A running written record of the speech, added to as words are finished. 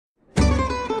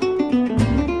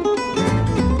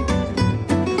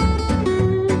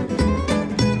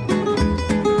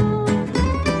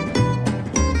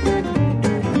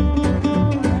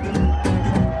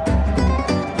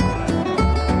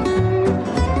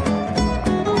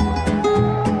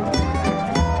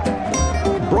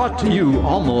brought to you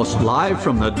almost live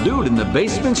from the Dude in the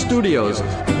Basement studios.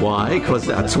 Why? Because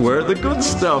that's where the good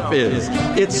stuff is.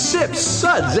 It's Sips,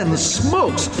 Suds, and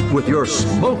Smokes with your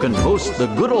smoking host, the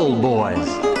Good Old Boys.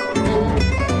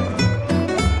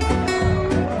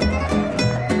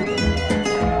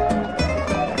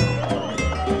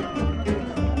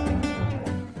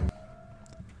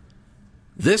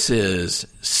 This is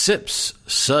Sips,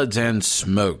 Suds, and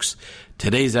Smokes.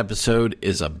 Today's episode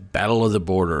is a Battle of the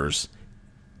Borders.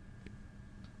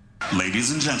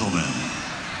 Ladies and gentlemen,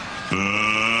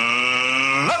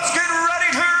 let's get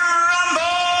ready to rumble!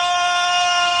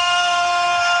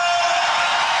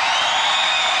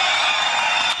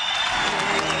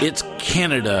 It's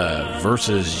Canada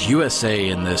versus USA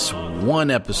in this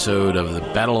one episode of the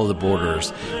Battle of the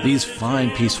Borders. These fine,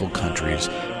 peaceful countries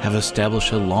have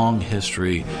established a long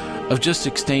history of just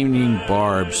exchanging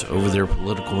barbs over their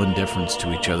political indifference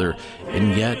to each other,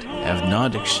 and yet have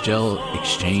not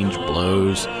exchanged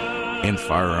blows and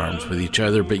firearms with each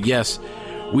other. But yes,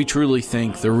 we truly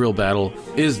think the real battle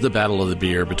is the Battle of the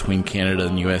Beer between Canada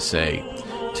and USA.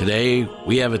 Today,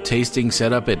 we have a tasting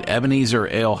set up at Ebenezer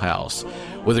Ale House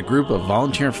with a group of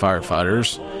volunteer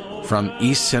firefighters from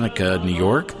East Seneca, New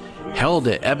York, held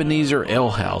at Ebenezer Ale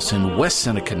House in West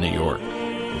Seneca, New York.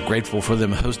 We're grateful for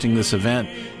them hosting this event,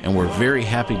 and we're very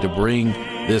happy to bring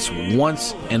this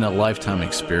once-in-a-lifetime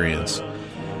experience.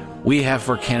 We have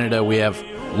for Canada, we have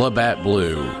Labatt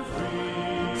Blue,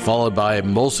 followed by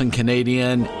Molson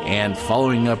Canadian, and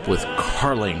following up with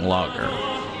Carling Lager.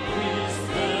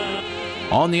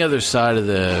 On the other side of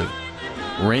the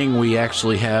ring, we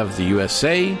actually have the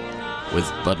USA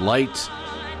with Bud Light,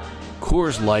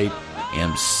 Coors Light,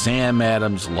 and Sam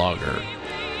Adams Lager.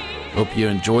 Hope you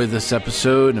enjoy this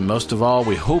episode, and most of all,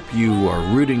 we hope you are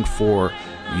rooting for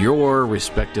your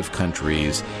respective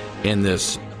countries in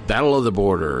this Battle of the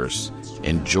Borders.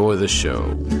 Enjoy the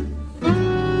show.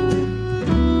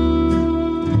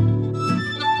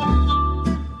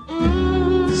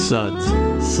 Suds,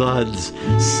 Suds,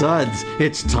 Suds.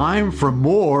 It's time for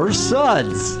more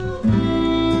Suds.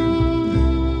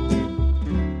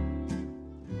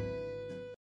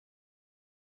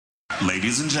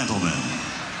 Ladies and gentlemen,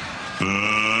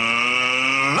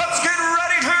 let's get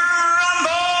ready to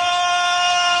rumble!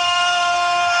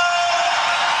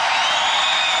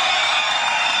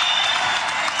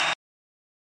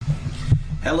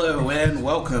 Hello and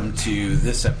welcome to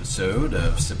this episode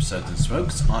of Sip, Suds, and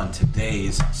Smokes. On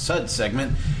today's Sud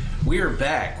segment, we are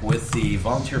back with the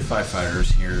volunteer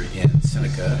firefighters here in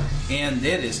Seneca, and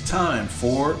it is time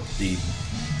for the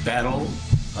Battle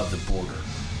of the Border.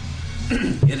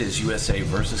 It is USA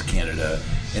versus Canada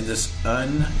in this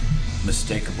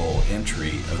unmistakable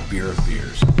entry of Beer of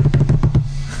Beers.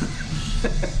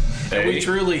 And we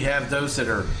truly have those that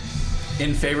are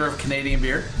in favor of Canadian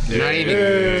beer. Not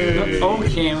even. Oh,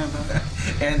 Canada.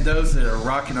 And those that are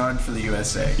rocking on for the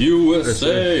USA.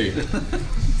 USA.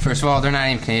 First of all, they're not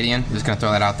even Canadian. Just gonna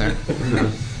throw that out there.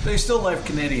 They still like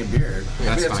Canadian beer.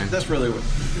 That's fine. That's really what.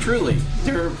 Truly,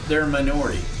 they're a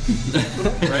minority.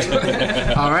 Right?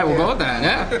 All right, we'll go with that.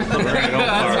 Yeah.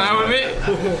 That's fine with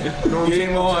me.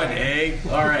 Game on, eh?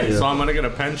 All right. So I'm gonna get a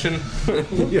pension.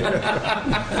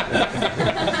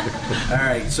 All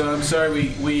right. So I'm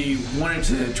sorry. We wanted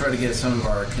to try to get some of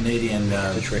our Canadian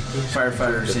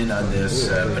firefighters in on this,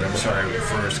 but I'm sorry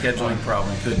for a scheduling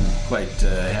problem. Couldn't quite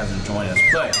have them join us.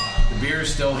 But the beer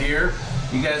is still here.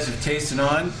 You guys have tasted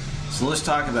on, so let's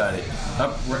talk about it.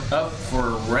 Up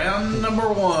for round number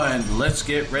one. Let's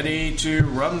get ready to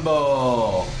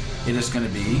rumble. It is going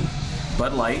to be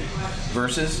Bud Light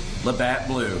versus Labatt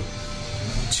Blue,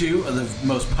 two of the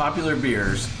most popular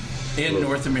beers in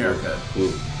North America.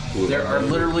 There are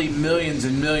literally millions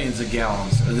and millions of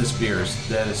gallons of this beer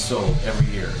that is sold every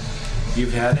year.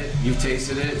 You've had it, you've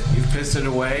tasted it, you've pissed it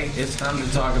away. It's time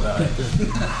to talk about it.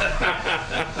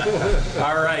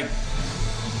 All right.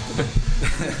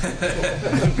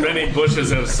 Many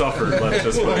bushes have suffered, let's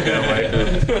just put it that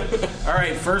way. All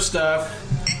right, first off,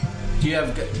 do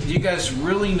you guys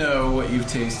really know what you've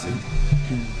tasted?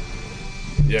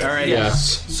 Yes. All right.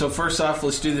 Yes. So first off,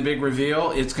 let's do the big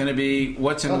reveal. It's going to be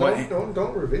what's in what.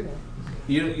 Don't reveal.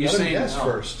 You Let say him guess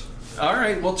first. All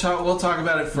right, we'll talk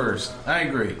about it first. I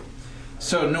agree.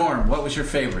 So Norm, what was your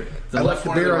favorite? I like the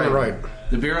one or beer on the right.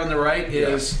 The beer on the right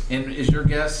is is your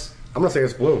guess? I'm gonna say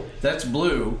it's blue. That's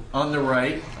blue on the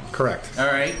right. Correct. All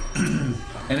right.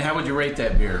 And how would you rate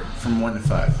that beer from 1 to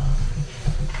 5?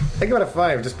 I give it a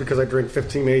 5 just because I drink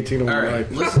 15, 18 on the All right,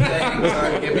 right. listen to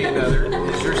that. Give me another.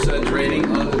 Is your Suds rating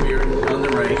on the beer on the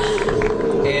right?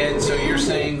 And so you're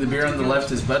saying the beer on the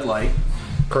left is Bud Light,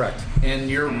 Correct. and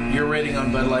your rating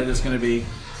on Bud Light is going to be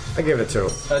I give it a 2.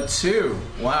 A 2.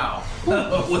 Wow.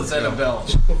 Was that a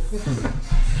belch?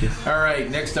 All right.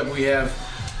 Next up we have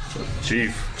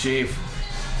Chief.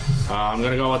 I'm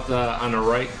gonna go with on the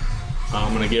right.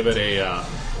 I'm gonna give it a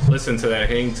listen to that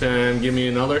hang ten. Give me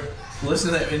another.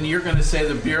 Listen to that, and you're going to say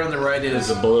the beer on the right is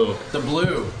The blue. The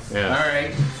blue. Yeah. All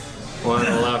right. One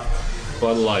on the left.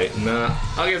 Bud Light. Nah,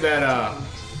 I'll give that.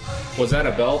 Was that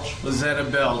a belch? Was that a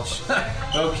belch?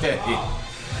 Okay.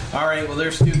 All right. Well,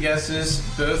 there's 2 guesses.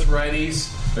 Both righties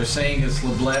are saying it's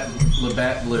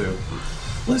Labatt Blue.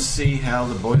 Let's see how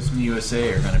the boys from the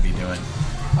USA are going to be doing.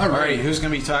 All right. Who's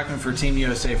going to be talking for Team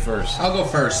USA first? I'll go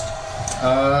first.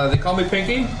 They call me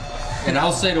Pinky, and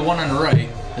I'll say the one on the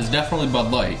right is definitely Bud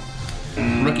Light.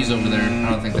 Rookies over there, I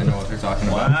don't think they know what they're talking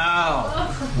about. Wow.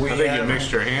 I think you mixed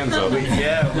your hands up. We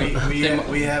have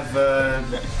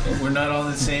we're not on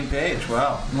the same page.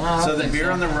 Wow. No, So the beer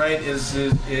on the right is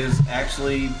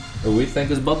actually What we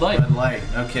think is Bud Light. Bud Light.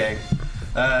 Okay.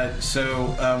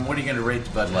 So what are you going to rate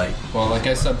the Bud Light? Well, like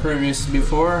I said previously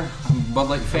before, I'm a Bud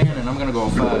Light fan, and I'm gonna go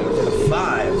 5.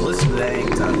 5. Listen to that hang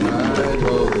time.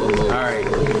 All right.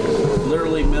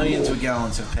 Literally millions of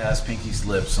gallons have passed Pinky's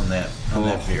lips on that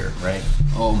beer, right?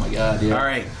 Oh my God! Yeah. All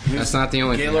right. That's not the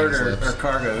only thing Gaylord on his lips. or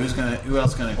Cargo? Who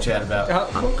else gonna chat about?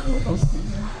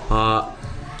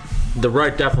 The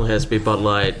right definitely has to be Bud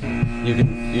Light. You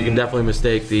can definitely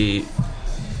mistake the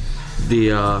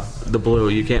blue.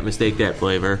 You can't mistake that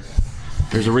flavor.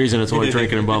 There's a reason it's only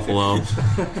drinking in Buffalo.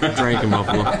 Drank in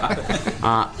Buffalo.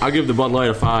 I'll give the Bud Light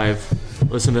a 5.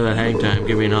 Listen to that hang time.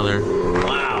 Give me another.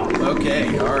 Wow.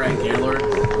 Okay. All right, Gaylord.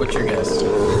 What's your guess?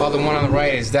 Well, the one on the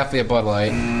right is definitely a Bud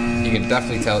Light. You can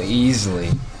definitely tell easily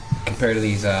compared to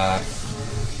these,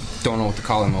 don't know what to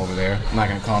call them over there. I'm not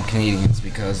going to call them Canadians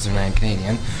because they're not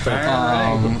Canadian.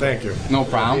 Thank you. No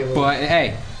problem. But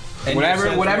hey, And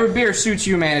whatever beer suits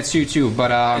you, man, it suits you.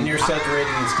 But And your set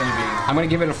rating is going to be I'm going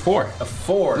to give it a 4. a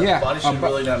 4. Yeah. The body should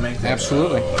really not make that.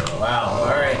 Absolutely. Wow. All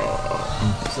right.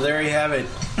 So there you have it.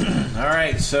 All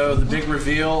right. So the big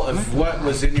reveal of what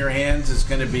was in your hands is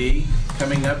going to be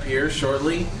coming up here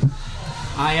shortly.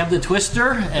 I am the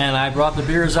twister, and I brought the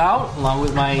beers out along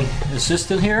with my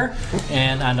assistant here.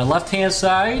 And on the left-hand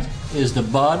side is the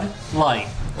Bud Light.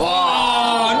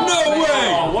 Oh, no way!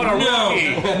 Oh, what a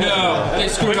rookie! No, they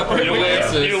screwed up our You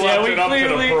glasses. left it up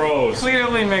to the pros.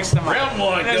 Clearly mixed them up. Round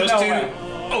 1 There's goes no to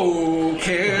way.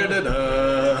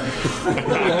 Canada.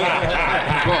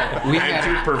 Well, we And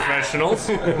had 2 professionals.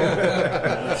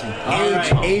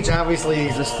 Age obviously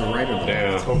is just the right of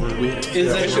Yeah.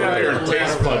 Is that Should have your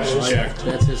taste buds checked.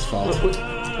 that's his fault.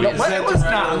 No, it was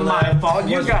not my fault.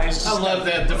 You guys. I love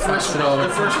that. The first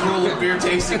rule of beer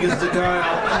tasting is denial.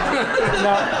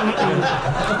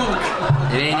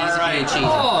 It ain't easy being cheesy.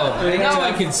 Oh, now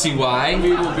I can see why.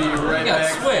 We will be right got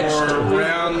back switched. for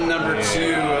round number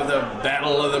 2 of the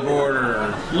Battle of the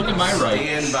Border. Look at my right.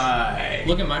 Stand by.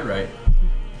 Look at my right.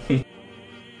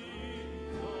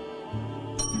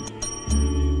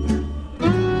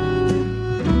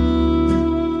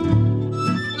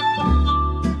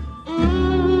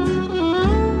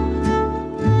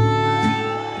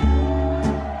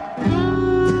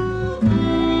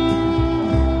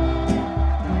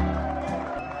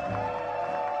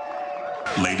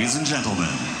 Ladies and gentlemen,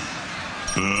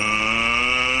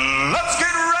 let's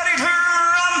get ready to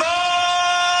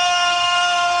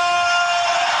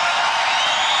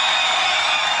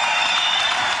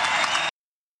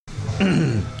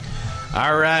rumble!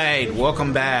 All right,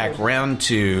 welcome back. Round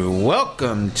 2.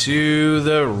 Welcome to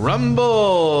the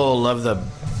Rumble of the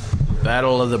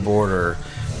Battle of the Border.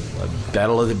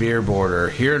 Battle of the Beer Border.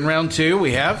 Here in round 2,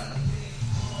 we have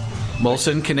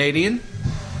Molson Canadian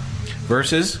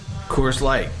versus Coors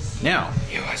Light. Now,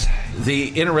 the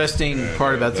interesting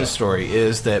part about this story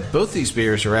is that both these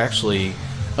beers are actually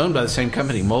owned by the same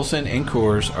company. Molson and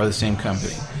Coors are the same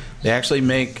company. They actually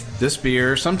make this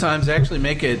beer. Sometimes they actually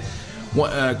make it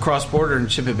cross-border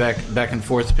and ship it back and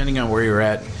forth, depending on where you're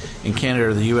at in Canada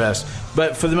or the U.S.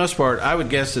 But for the most part, I would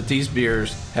guess that these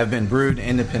beers have been brewed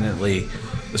independently,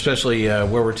 especially where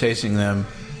we're tasting them.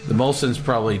 The Molson's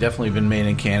probably definitely been made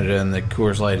in Canada, and the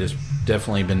Coors Light has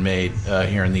definitely been made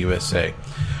here in the USA.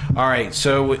 All right,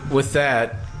 so with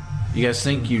that, you guys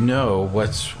think you know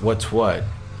what's what.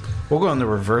 We'll go in the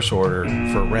reverse order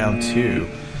for round 2.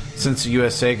 Since the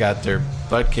USA got their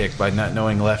butt kicked by not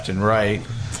knowing left and right.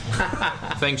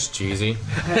 Thanks, cheesy.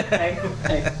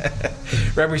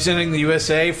 Representing the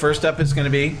USA, first up it's going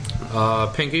to be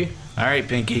Pinky. All right,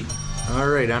 Pinky. All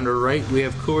right, on the right we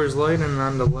have Coors Light, and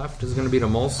on the left is going to be the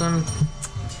Molson.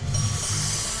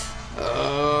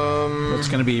 What's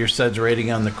going to be your Suds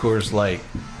rating on the Coors Light?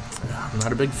 I'm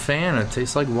not a big fan. It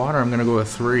tastes like water. I'm gonna go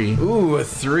with 3. Ooh, a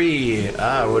 3.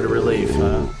 What a relief,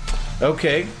 huh?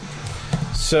 Okay.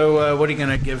 So, what are you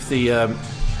going to give the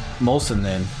Molson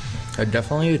then?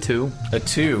 Definitely a 2. A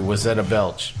 2. Was that a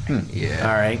belch? Yeah.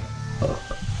 All right. All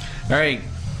right.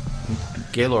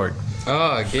 Gaylord.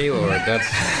 Oh, Gaylord. That's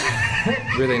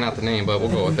really not the name, but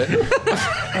we'll go with it.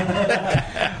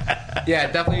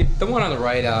 Yeah, definitely. The one on the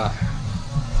right.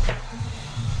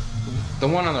 The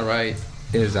one on the right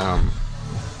is definitely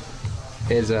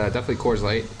Coors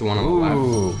Light. The one on the left.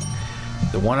 Ooh.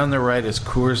 The one on the right is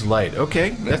Coors Light. Okay,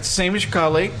 that's the same as your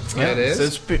colleague. Yeah, it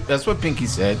is. That's what Pinky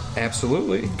said.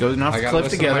 Absolutely. Going off I the gotta cliff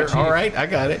listen to my together. chief. All right, I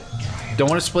got it. Don't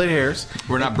want to split hairs.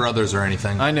 We're not brothers or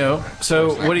anything. I know.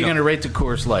 So, what are you going to rate the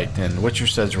Coors Light then? What's your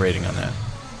Suds rating on that?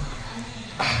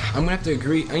 I'm gonna have to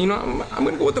agree. You know, I'm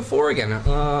gonna go with the 4 again.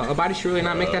 A body should really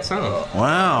not make that sound.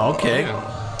 Wow. Okay.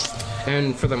 Yeah.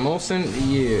 And for the Molson,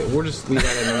 yeah, we'll just leave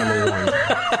that at number 1.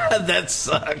 That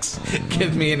sucks.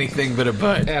 Give me anything but a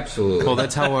bud. Absolutely. Well,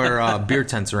 that's how our beer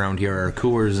tents around here are: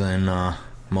 Coors and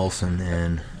Molson,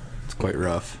 and it's quite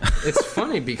rough. It's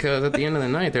funny because at the end of the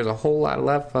night, there's a whole lot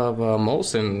left of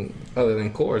Molson other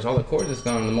than Coors. All the Coors is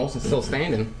gone, and the Molson's still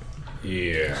standing.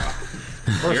 Yeah.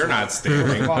 You're not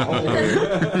standing.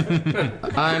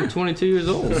 I'm 22 years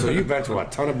old. So you've been to a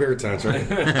ton of beer tents, right?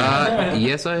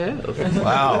 Yes, I have.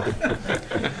 Wow.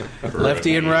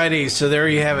 Lefty and righty. So there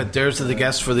you have it. There's the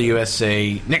guests for the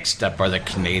USA. Next up are the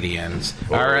Canadians.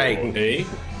 All right. Hey.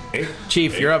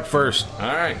 Chief, you're up first. All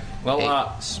right. Well,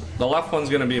 the left one's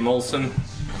going to be Molson.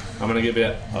 I'm going to give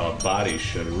it a body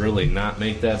should really not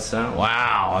make that sound.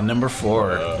 Wow. Number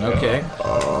 4. Okay.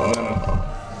 And then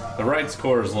the right's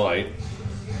Coors Light.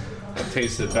 I've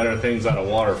tasted better things out of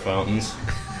water fountains.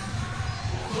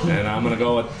 And I'm going to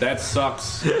go with that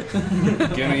sucks. Give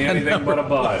me anything but a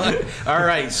bud. All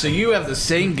right. So you have the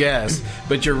same guess,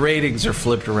 but your ratings are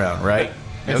flipped around, right?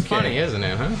 It's funny, isn't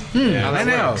it, huh? Yeah, I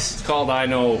know. It's called I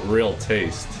Know Real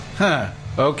Taste. Huh.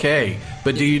 Okay.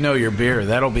 But do you know your beer?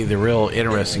 That'll be the real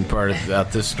interesting part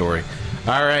about this story.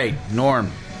 All right. Norm.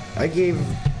 I gave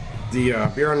the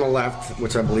beer on the left,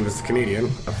 which I believe is the Canadian,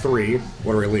 a 3.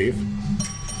 What a relief.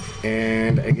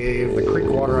 And I gave the creek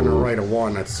water on the right a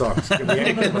 1. That sucks. Give me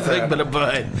anything but that. But a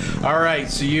bud. All right,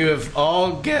 so you have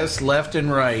all guessed left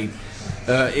and right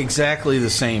exactly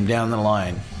the same down the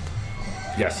line.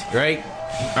 Yes. Right?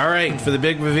 All right, for the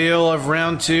big reveal of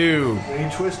round 2.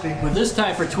 But this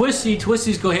time for Twisty,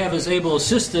 Twisty's going to have his able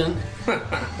assistant,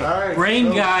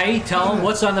 brain guy, tell him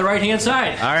what's on the right-hand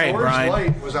side. All right, Brian.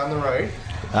 Light was on the right.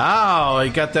 Oh,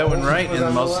 you got that one right. was In the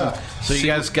on the most, left. so you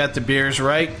guys got the beers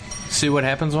right. See what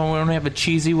happens when we don't have a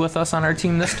cheesy with us on our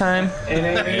team this time?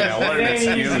 Yeah, what an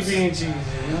excuse.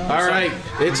 All right,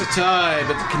 it's a tie,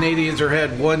 but the Canadians are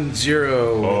ahead 1-0.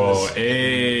 Oh,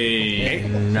 hey.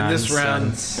 In this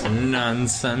round.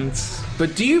 Nonsense.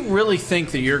 But do you really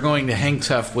think that you're going to hang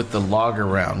tough with the lager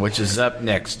round, which is up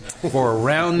next for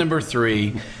round number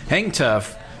 3? Hang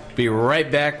tough. Be right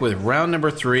back with round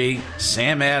number 3,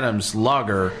 Sam Adams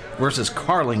Lager versus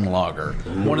Carling Lager,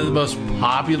 one of the most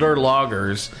popular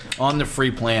lagers on the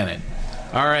free planet.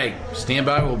 All right, stand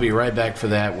by. We'll be right back for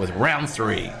that with round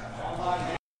 3.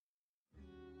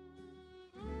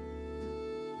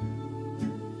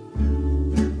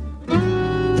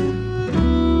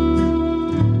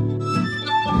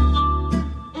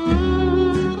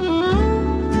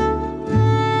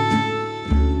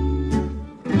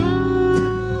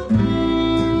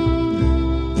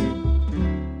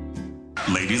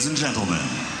 Ladies and gentlemen,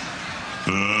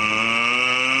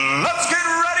 let's get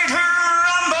ready to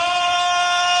rumble!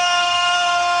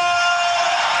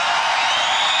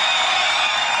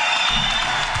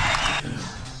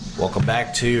 Welcome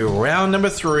back to round number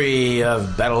 3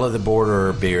 of Battle of the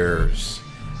Border Beers.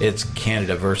 It's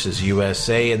Canada versus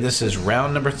USA, and this is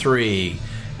round number 3.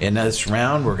 In this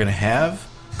round, we're going to have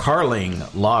Carling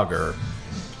Lager,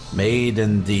 made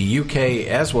in the UK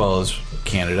as well as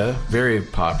Canada, very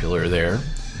popular there.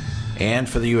 And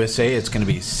for the USA, it's going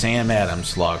to be Sam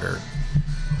Adams Lager.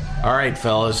 All right,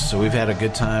 fellas, so we've had a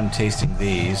good time tasting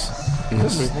these.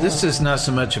 This is not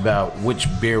so much about which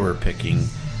beer we're picking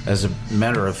as a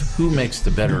matter of who makes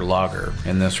the better lager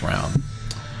in this round.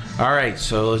 All right,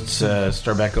 so let's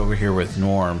start back over here with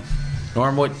Norm.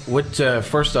 Norm, what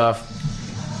first off,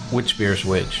 which beer's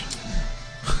which?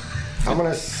 I'm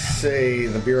going to say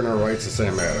the beer on our right's the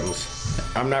Sam Adams.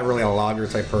 I'm not really a lager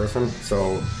type person,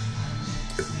 so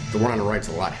the one on the right's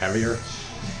a lot heavier.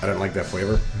 I didn't like that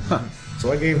flavor.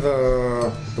 So I gave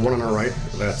the one on our right,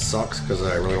 that sucks, because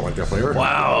I really don't like that flavor.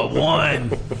 Wow,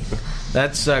 1.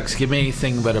 That sucks. Give me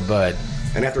anything but a bud.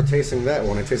 And after tasting that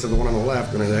one, I tasted the one on the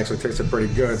left, and it actually tasted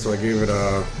pretty good. So I gave it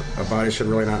a body should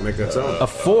really not make that sound. A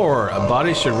 4. A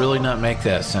body should really not make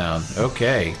that sound.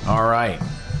 Okay. All right.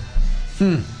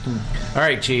 All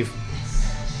right, Chief.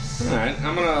 All right,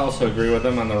 I'm gonna also agree with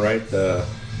him on the right, the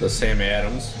Sammy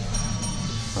Adams.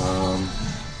 I'm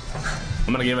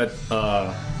gonna give it.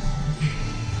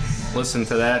 Listen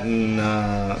to that in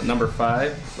number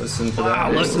 5. Listen to that.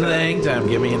 Wow, listen to the hang time.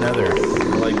 Give me another. I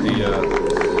like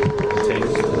the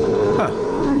taste. Huh.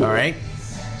 All right.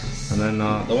 And then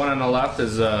the one on the left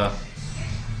is,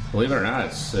 believe it or not,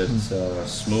 it's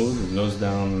smooth. It goes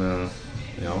down.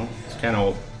 It's kind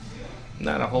of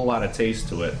not a whole lot of taste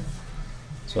to it.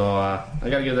 So I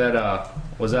gotta give that.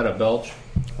 Was that a belch?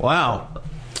 Wow.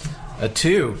 A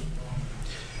 2.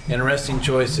 Interesting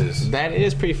choices. That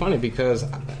is pretty funny because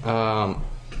the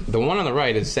one on the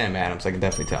right is Sam Adams. I can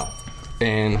definitely tell.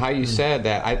 And how you said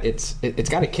that, it's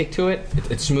got a kick to it.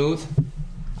 It's smooth.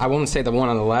 I won't say the one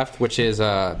on the left, which is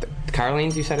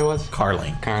Carlene's. You said it was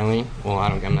Carlene. Well,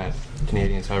 I'm not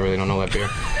Canadian, so I really don't know that beer.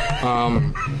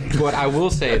 But I will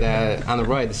say that on the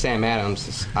right, the Sam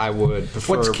Adams, I would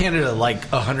prefer. What's Canada, like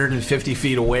 150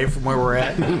 feet away from where we're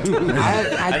at?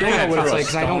 I don't know what it's like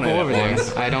because I don't go over there.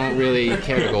 I don't really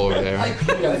care to go over there. I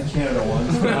got in Canada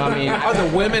once. I mean, are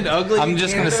the women ugly? I'm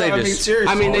just going to say this.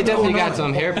 Seriously. I mean, they definitely got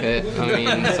some hair pit. I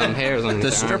mean, some hairs on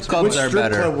the strip clubs Which are strip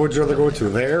better. club would you rather go to,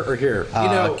 there or here?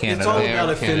 It's all about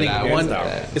offending one.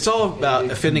 It's all about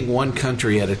offending one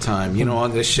country at a time.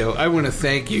 On this show, I want to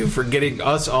thank you for getting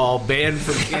us all banned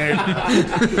from Canada.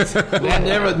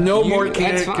 No more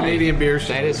Canadian beers.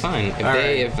 That is fine.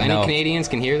 If any Canadians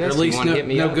can hear this, or at least get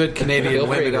me no up, good Canadian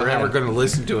women are ever going to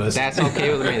listen to us. That's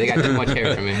okay with me. They got too much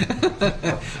hair for me.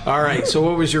 All right. So,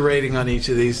 what was your rating on each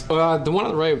of these? The one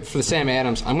on the right for the Sam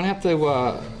Adams, I'm gonna have to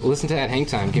listen to that hang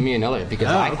time. Give me another because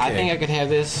I think I could have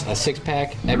this a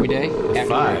 6-pack every day. 5.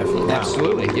 Wow.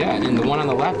 Absolutely, yeah. And the one on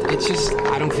the left, it's just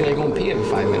I don't feel like going to pee every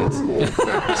 5 minutes.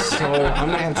 So I'm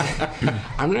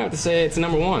gonna have to say it's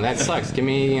number 1. That sucks. Give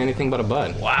me anything but a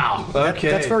Bud. Wow. Okay.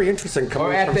 That's very interesting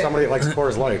coming from somebody that likes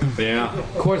Coors Light. Yeah.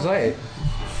 Coors Light.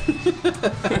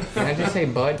 Did I just say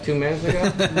Bud 2 minutes ago?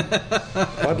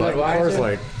 Bud Light, Coors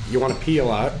Light. You want to pee a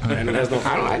lot, and it has no.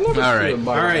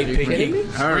 All right, Pinky.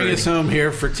 Bring us home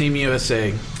here for Team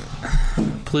USA.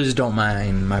 Please don't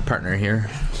mind my partner here,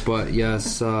 but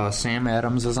yes, Sam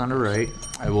Adams is on the right.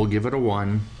 I will give it a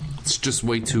 1. It's just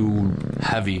way too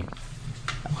heavy.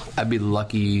 I'd be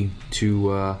lucky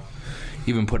to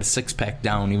even put a 6-pack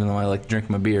down, even though I like to drink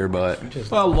my beer. But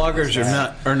lagers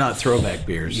are not throwback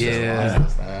beers. Yeah,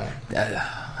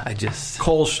 I just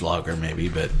Kolschlager maybe,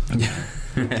 but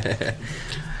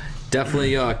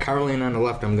definitely Carlene on the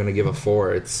left. I'm gonna give a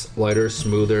 4. It's lighter,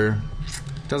 smoother.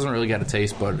 Doesn't really got a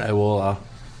taste, but I will.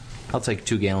 I'll take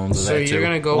 2 gallons of that too. So you're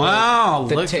gonna go? Wow!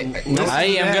 I'm Team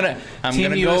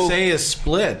gonna USA is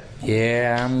split.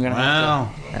 Yeah, I'm gonna. Wow.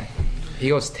 He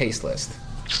goes taste list.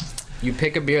 You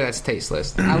pick a beer that's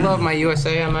tasteless. I love my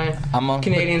USA on my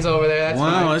Canadians over there. That's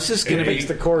wow, this is going to be.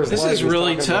 This is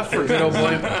really tough for good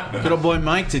old boy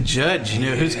Mike to judge.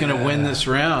 Who's going to win this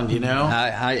round?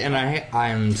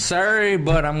 I'm sorry,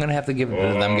 but I'm going to have to give it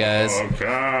to them guys.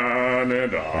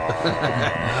 Canada.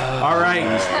 All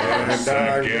right.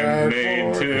 Second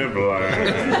native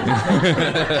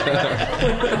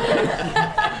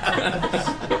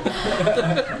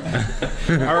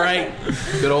All right,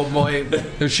 good old boy.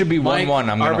 There should be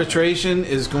 1-1. Arbitration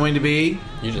is going to be.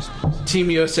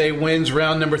 Team USA wins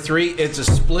round number 3. It's a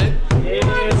split.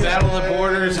 Battle of the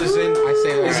Borders is in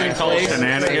place.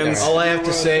 Shenanigans. All I have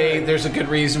to say, there's a good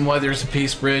reason why there's a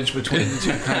peace bridge between the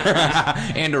two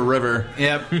countries and a river.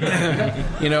 Yep.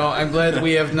 I'm glad that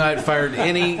we have not fired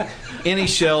any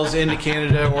shells into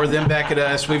Canada or them back at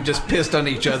us. We've just pissed on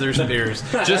each other's beers.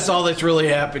 Just all that's really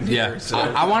happened here. Yeah. So.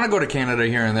 I want to go to Canada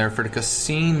here and there for the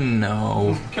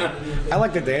casino. I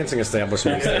like the dancing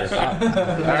establishments there. All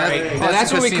right.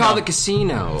 That's what we call the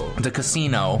casino. The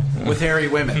casino. With hairy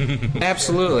women.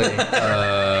 Absolutely.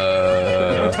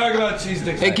 Talk about cheese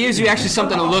sticks. It gives you actually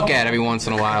something to look at every once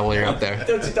in a while while you're up there.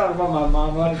 Don't you talk about my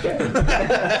mom like that?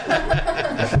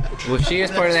 Well, she is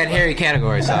part of that hairy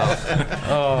category, so.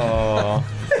 Oh.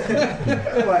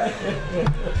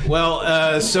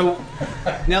 Well, so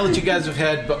now that you guys have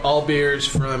had all beers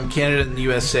from Canada and the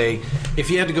USA, if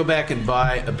you had to go back and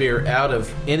buy a beer out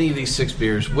of any of these 6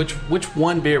 beers, which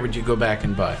one beer would you go back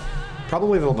and buy?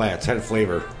 Probably the Labatt's. Had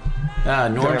flavor.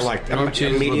 Norm like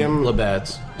chooses medium.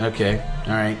 Labatt's. Okay.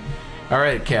 All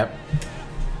right, Cap.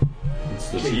 It's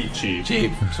the cheap.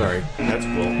 Cheap. Sorry. That's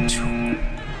cool.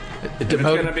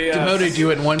 Demoted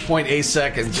you in 1.8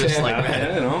 seconds, just like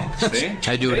that. You know, see?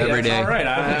 I do it every day. All right,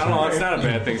 I don't know. It's not a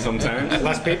bad thing sometimes.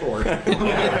 Less paperwork.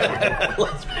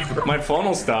 My phone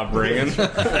will stop ringing.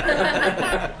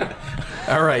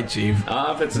 All right, Chief.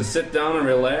 If it's a sit down and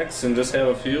relax and just have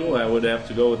a few, I would have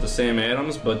to go with the Sam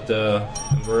Adams. But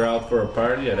if we're out for a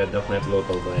party, I'd definitely have to go with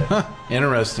Bud Light. Huh,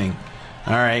 interesting.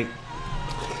 All right.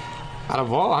 Out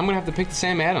of all, I'm gonna have to pick the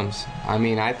Sam Adams. I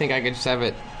mean, I think I could just have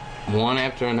it one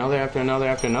after another, after another,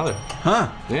 after another. Huh?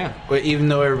 Yeah. Well, even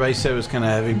though everybody said it was kind of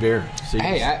heavy beer. So you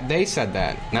Hey, they said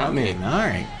that, not me. All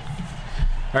right.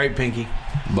 All right, Pinky.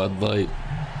 Bud Light.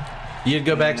 You'd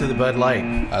go back to the Bud Light.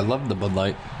 I love the Bud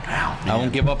Light. Wow, I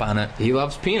won't give up on it. He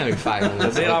loves peanut fighting.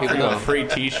 Does they offer you a free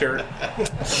T-shirt?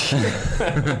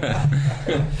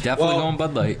 Definitely going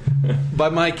Bud Light. By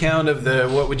my count of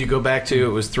what would you go back to?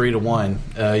 It was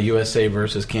 3-1, USA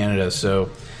versus Canada. So,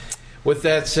 with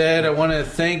that said, I want to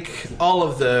thank all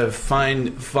of the fine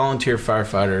volunteer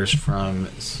firefighters from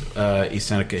East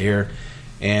Seneca here,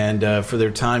 and for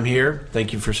their time here.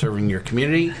 Thank you for serving your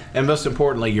community, and most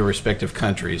importantly, your respective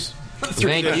countries.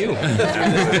 Thank you.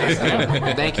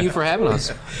 Thank you for having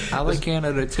us. I like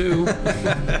Canada too.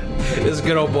 This is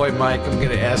good old boy Mike. I'm going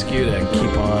to ask you to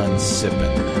keep on sipping.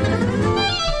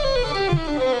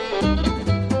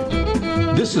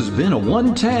 This has been a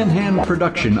One Tan Hand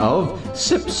production of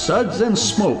Sips, Suds, and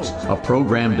Smokes, a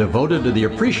program devoted to the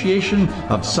appreciation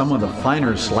of some of the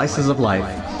finer slices of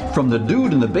life. From the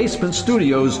Dude in the Basement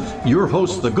Studios, your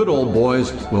hosts, the Good Old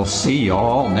Boys, will see you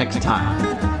all next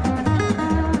time.